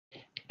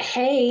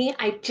Hey,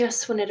 I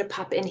just wanted to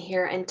pop in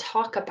here and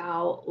talk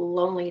about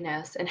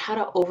loneliness and how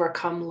to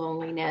overcome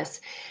loneliness.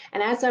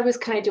 And as I was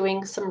kind of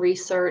doing some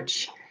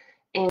research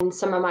in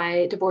some of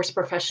my divorce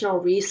professional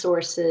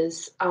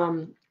resources,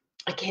 I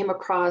came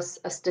across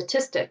a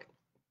statistic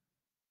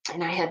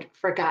and I had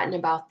forgotten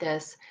about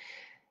this.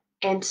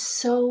 And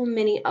so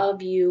many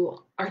of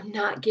you are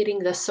not getting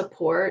the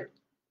support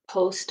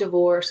post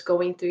divorce,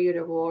 going through your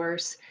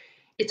divorce.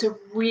 It's a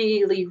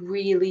really,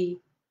 really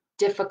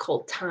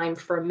difficult time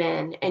for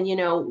men. And,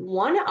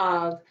 one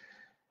of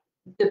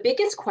the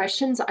biggest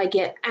questions I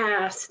get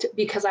asked,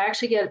 because I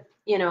actually get,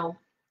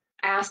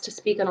 asked to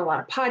speak on a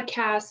lot of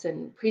podcasts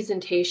and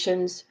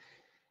presentations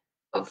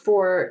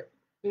for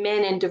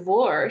men in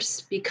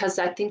divorce, because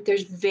I think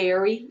there's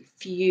very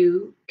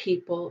few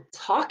people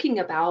talking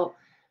about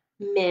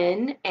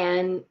men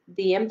and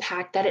the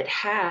impact that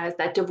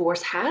that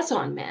divorce has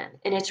on men.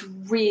 And it's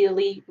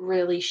really,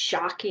 really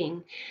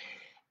shocking.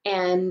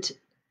 And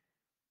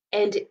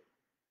and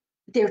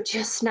you're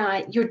just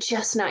not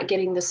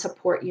getting the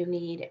support you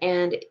need.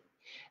 And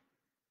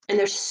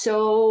there's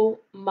so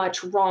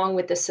much wrong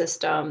with the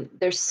system.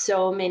 There's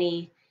so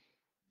many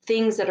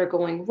things that are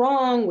going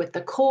wrong with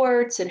the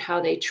courts and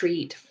how they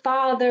treat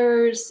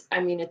fathers. I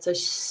mean, it's a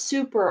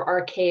super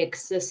archaic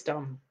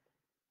system.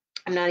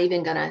 I'm not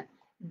even going to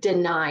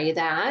deny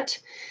that.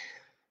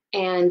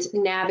 And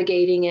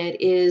navigating it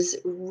is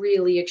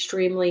really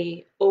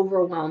extremely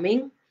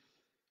overwhelming.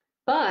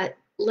 But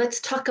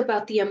let's talk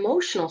about the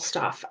emotional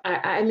stuff.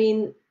 I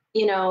mean,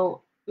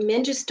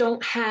 men just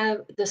don't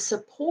have the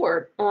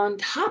support on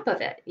top of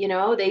it.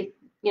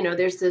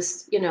 There's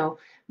this,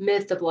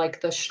 myth of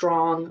like the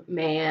strong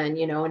man,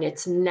 and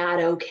it's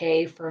not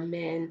okay for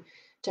men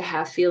to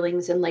have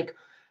feelings. And like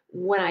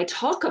when I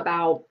talk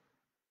about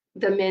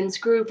the men's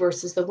group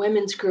versus the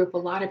women's group, a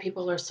lot of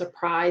people are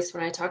surprised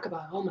when I talk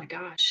about, oh my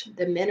gosh,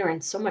 the men are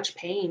in so much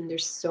pain.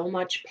 There's so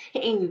much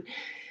pain.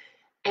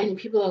 And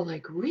people are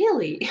like,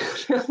 really?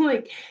 I'm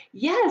like,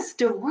 yes,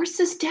 divorce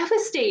is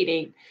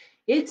devastating.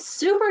 It's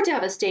super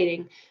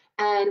devastating.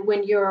 And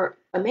when you're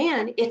a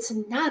man, it's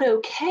not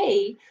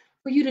okay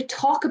for you to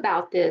talk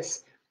about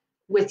this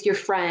with your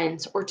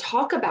friends or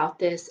talk about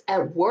this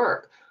at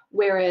work.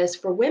 Whereas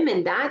for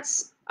women,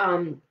 that's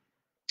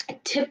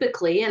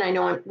typically, and I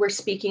know we're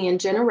speaking in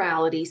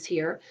generalities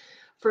here,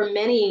 for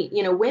many,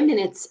 women,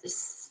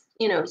 it's,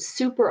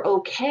 super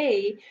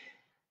okay.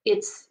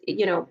 It's,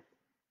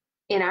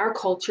 in our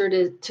culture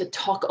to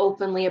talk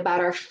openly about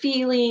our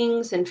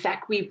feelings. In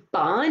fact, we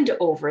bond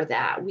over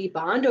that. We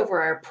bond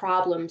over our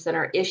problems and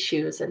our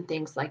issues and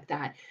things like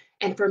that.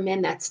 And for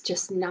men, that's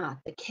just not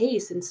the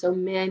case. And so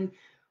men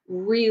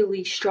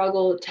really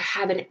struggle to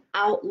have an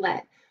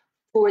outlet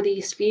for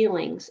these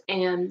feelings.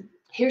 And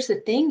here's the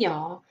thing,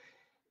 y'all,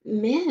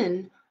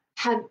 men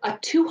have a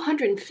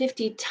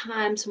 250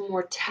 times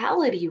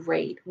mortality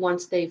rate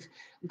once they've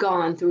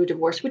gone through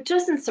divorce, which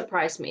doesn't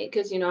surprise me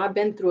because, I've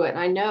been through it and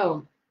I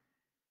know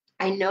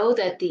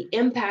that the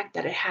impact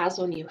that it has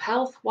on you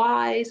health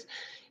wise,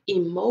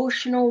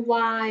 emotional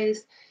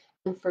wise,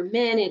 and for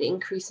men, it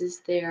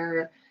increases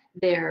their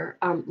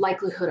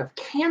likelihood of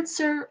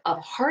cancer, of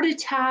heart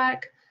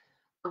attack,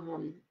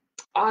 um,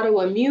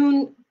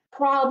 autoimmune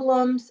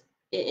problems.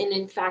 And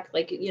in fact,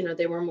 like,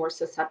 they were more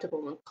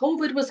susceptible when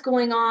COVID was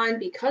going on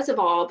because of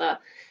all the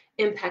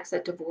impacts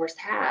that divorce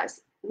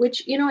has,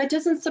 which, it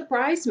doesn't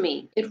surprise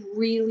me. It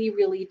really,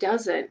 really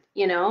doesn't.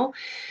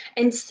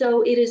 And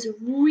so it is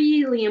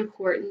really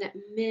important that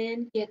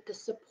men get the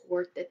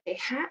support that they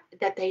have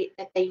that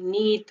they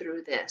need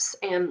through this.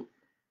 And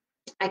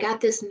I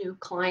got this new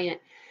client,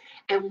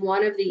 and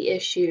one of the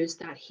issues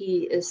that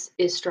he is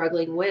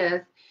struggling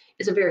with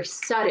is a very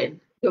sudden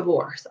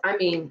divorce. I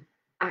mean,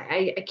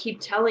 I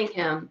keep telling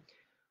him,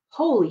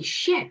 holy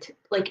shit,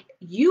 like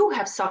you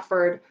have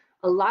suffered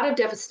a lot of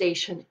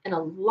devastation and a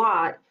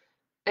lot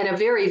in a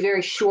very,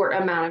 very short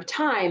amount of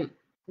time,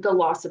 the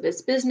loss of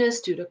his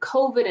business due to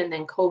COVID and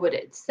then COVID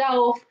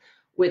itself,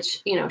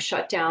 which,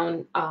 shut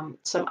down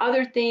some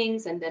other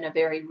things, and then a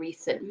very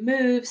recent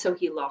move. So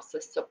he lost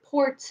the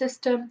support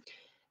system.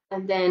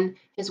 And then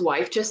his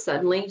wife just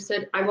suddenly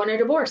said, I want a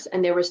divorce.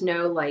 And there was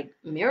no like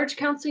marriage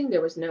counseling.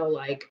 There was no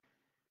like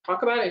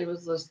talk about it. It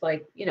was just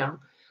like,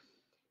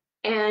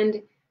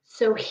 and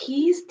so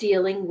he's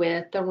dealing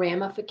with the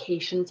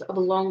ramifications of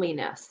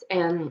loneliness.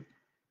 And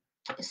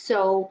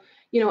so,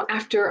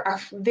 after our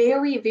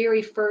very,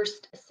 very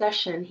first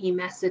session, he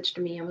messaged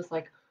me and was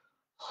like,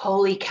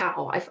 holy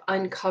cow, I've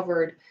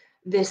uncovered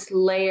this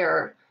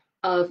layer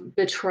of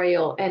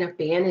betrayal and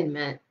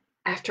abandonment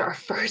after our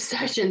first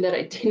session that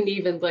I didn't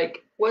even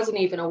like, wasn't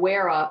even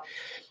aware of.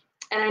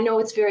 And I know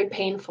it's very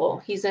painful.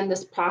 He's in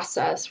this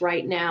process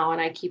right now. And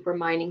I keep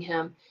reminding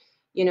him,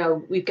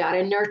 we've got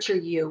to nurture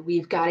you.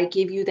 We've got to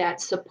give you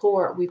that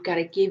support. We've got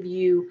to give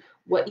you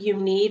what you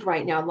need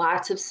right now.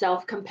 Lots of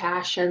self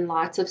compassion,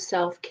 lots of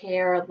self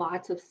care,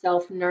 lots of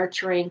self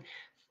nurturing,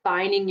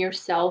 finding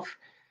yourself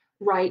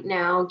right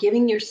now,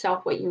 giving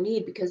yourself what you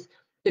need, because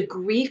the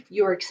grief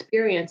you're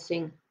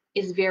experiencing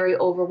is very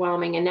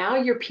overwhelming. And now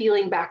you're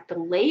peeling back the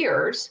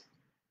layers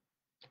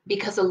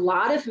because a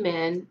lot of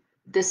men,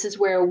 this is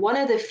where one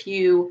of the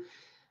few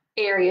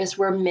areas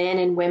where men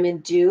and women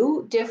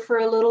do differ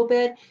a little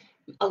bit.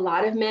 A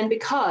lot of men,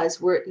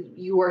 because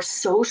you are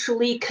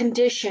socially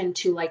conditioned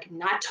to like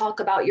not talk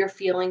about your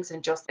feelings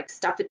and just like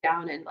stuff it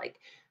down and like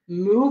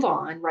move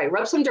on, right?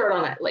 Rub some dirt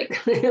on it,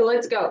 like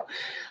let's go.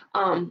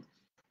 um,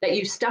 that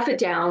you stuff it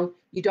down.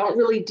 You don't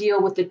really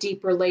deal with the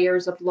deeper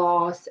layers of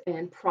loss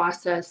and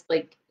process,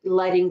 like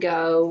letting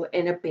go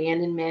and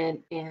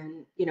abandonment,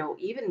 and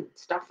even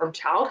stuff from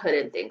childhood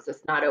and things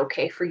that's not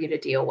okay for you to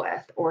deal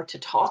with or to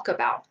talk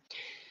about.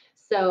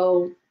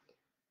 So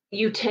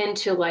you tend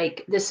to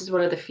like, this is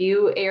one of the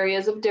few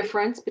areas of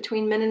difference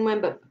between men and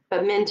women,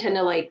 but men tend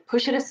to like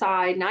push it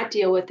aside, not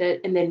deal with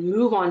it, and then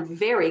move on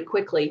very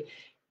quickly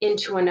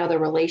into another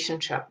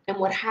relationship. And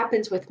what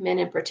happens with men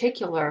in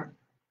particular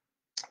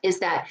is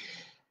that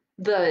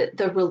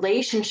the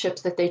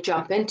relationships that they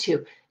jump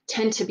into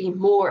tend to be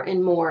more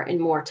and more and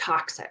more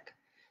toxic.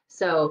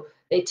 So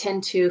they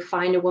tend to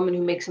find a woman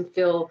who makes them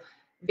feel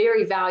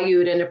very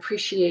valued and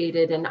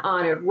appreciated and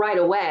honored right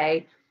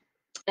away,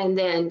 and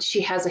then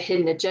she has a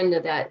hidden agenda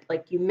that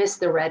like you miss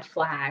the red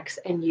flags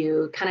and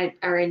you kind of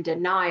are in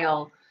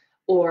denial,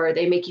 or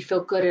they make you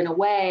feel good in a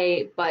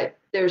way, but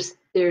there's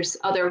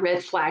other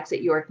red flags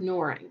that you're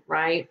ignoring,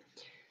 right?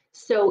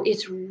 So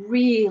it's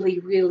really,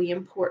 really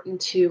important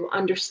to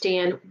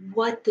understand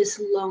what this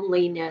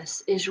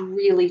loneliness is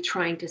really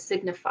trying to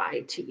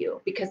signify to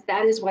you, because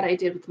that is what I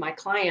did with my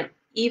client,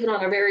 even on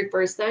our very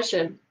first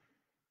session.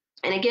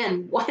 And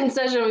again, one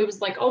session, we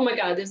was like, oh my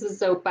God, this is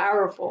so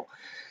powerful,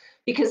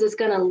 because it's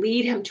going to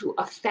lead him to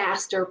a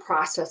faster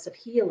process of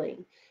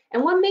healing.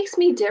 And what makes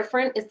me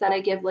different is that I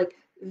give like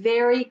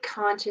very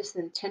conscious,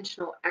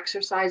 intentional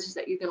exercises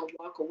that you're going to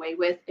walk away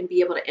with and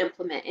be able to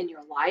implement in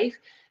your life,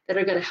 that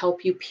are going to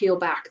help you peel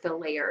back the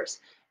layers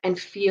and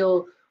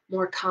feel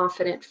more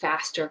confident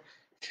faster,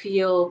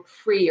 feel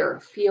freer,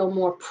 feel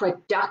more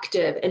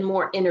productive and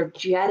more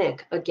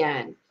energetic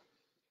again.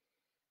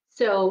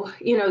 So,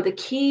 the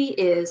key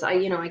is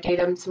I gave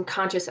them some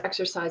conscious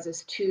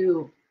exercises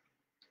to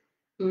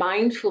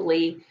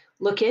mindfully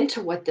look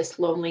into what this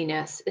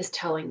loneliness is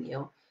telling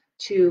you,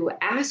 to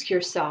ask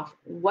yourself,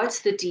 what's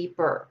the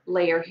deeper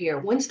layer here?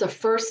 When's the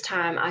first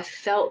time I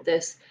felt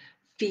this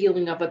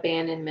feeling of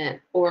abandonment?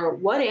 Or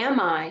what am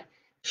I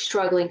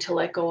struggling to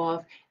let go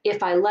of?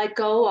 If I let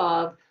go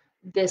of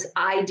this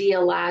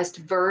idealized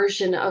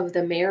version of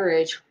the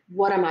marriage,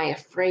 what am I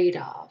afraid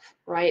of?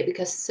 Right?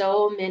 Because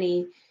so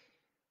many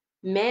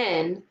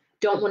men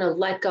don't want to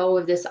let go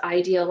of this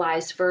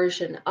idealized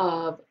version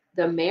of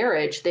the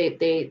marriage. They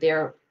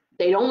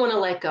don't want to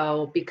let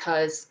go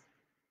because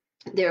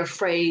they're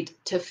afraid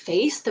to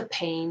face the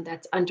pain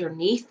that's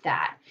underneath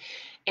that.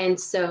 And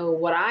so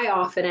what I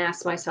often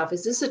ask myself,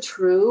 is this a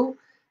true,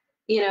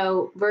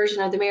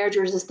 version of the marriage,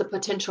 or is this the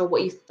potential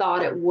what you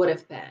thought it would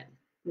have been?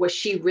 Was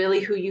she really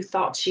who you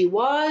thought she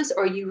was,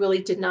 or are you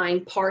really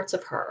denying parts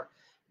of her?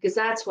 Because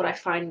that's what I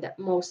find that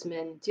most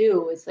men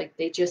do, is like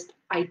they just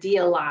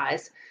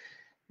idealize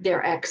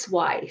their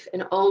ex-wife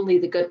and only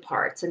the good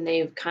parts, and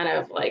they've kind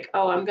of like,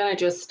 oh, I'm gonna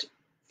just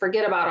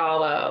forget about all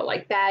the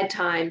like bad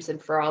times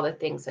and for all the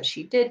things that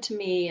she did to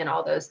me and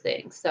all those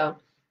things. So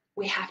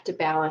we have to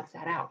balance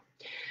that out.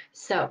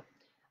 So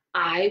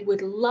I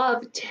would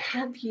love to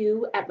have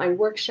you at my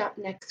workshop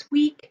next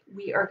week.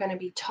 We are going to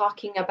be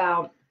talking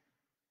about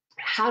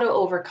how to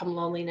overcome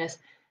loneliness,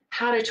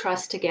 how to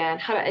trust again,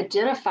 how to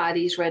identify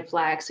these red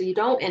flags so you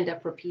don't end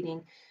up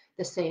repeating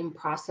the same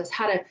process,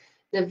 how to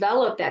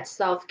develop that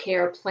self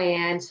care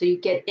plan so you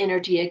get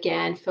energy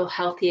again, feel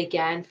healthy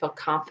again, feel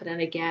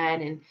confident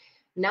again, and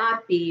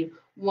not be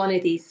one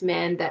of these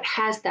men that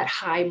has that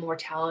high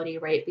mortality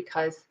rate,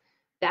 because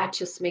that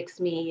just makes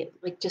me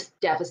like just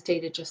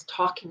devastated just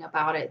talking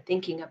about it,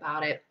 thinking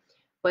about it.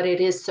 But it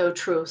is so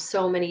true.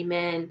 So many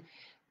men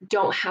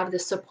don't have the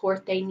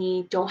support they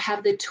need, don't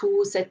have the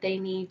tools that they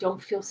need,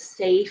 don't feel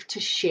safe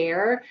to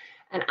share.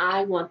 And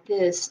I want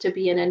this to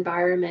be an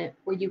environment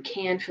where you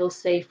can feel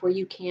safe, where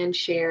you can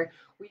share,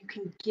 where you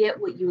can get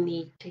what you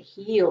need to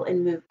heal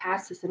and move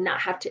past this and not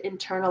have to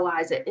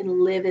internalize it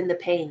and live in the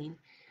pain.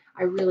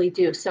 I really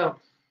do. So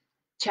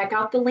check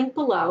out the link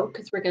below,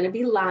 because we're going to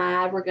be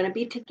live, we're going to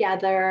be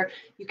together.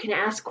 You can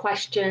ask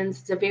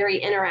questions. It's a very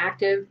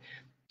interactive.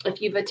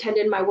 If you've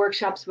attended my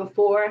workshops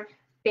before,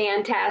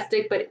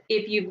 fantastic. But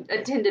if you've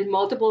attended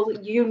multiple,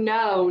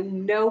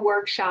 no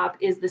workshop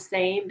is the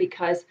same,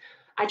 because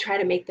I try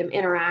to make them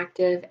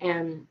interactive,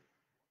 and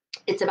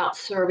it's about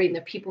serving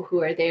the people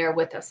who are there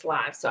with us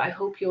live. So I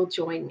hope you'll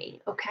join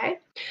me. Okay.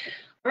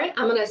 All right.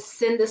 I'm going to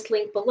send this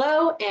link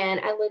below, and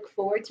I look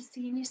forward to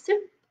seeing you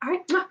soon. All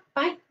right.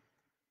 Bye.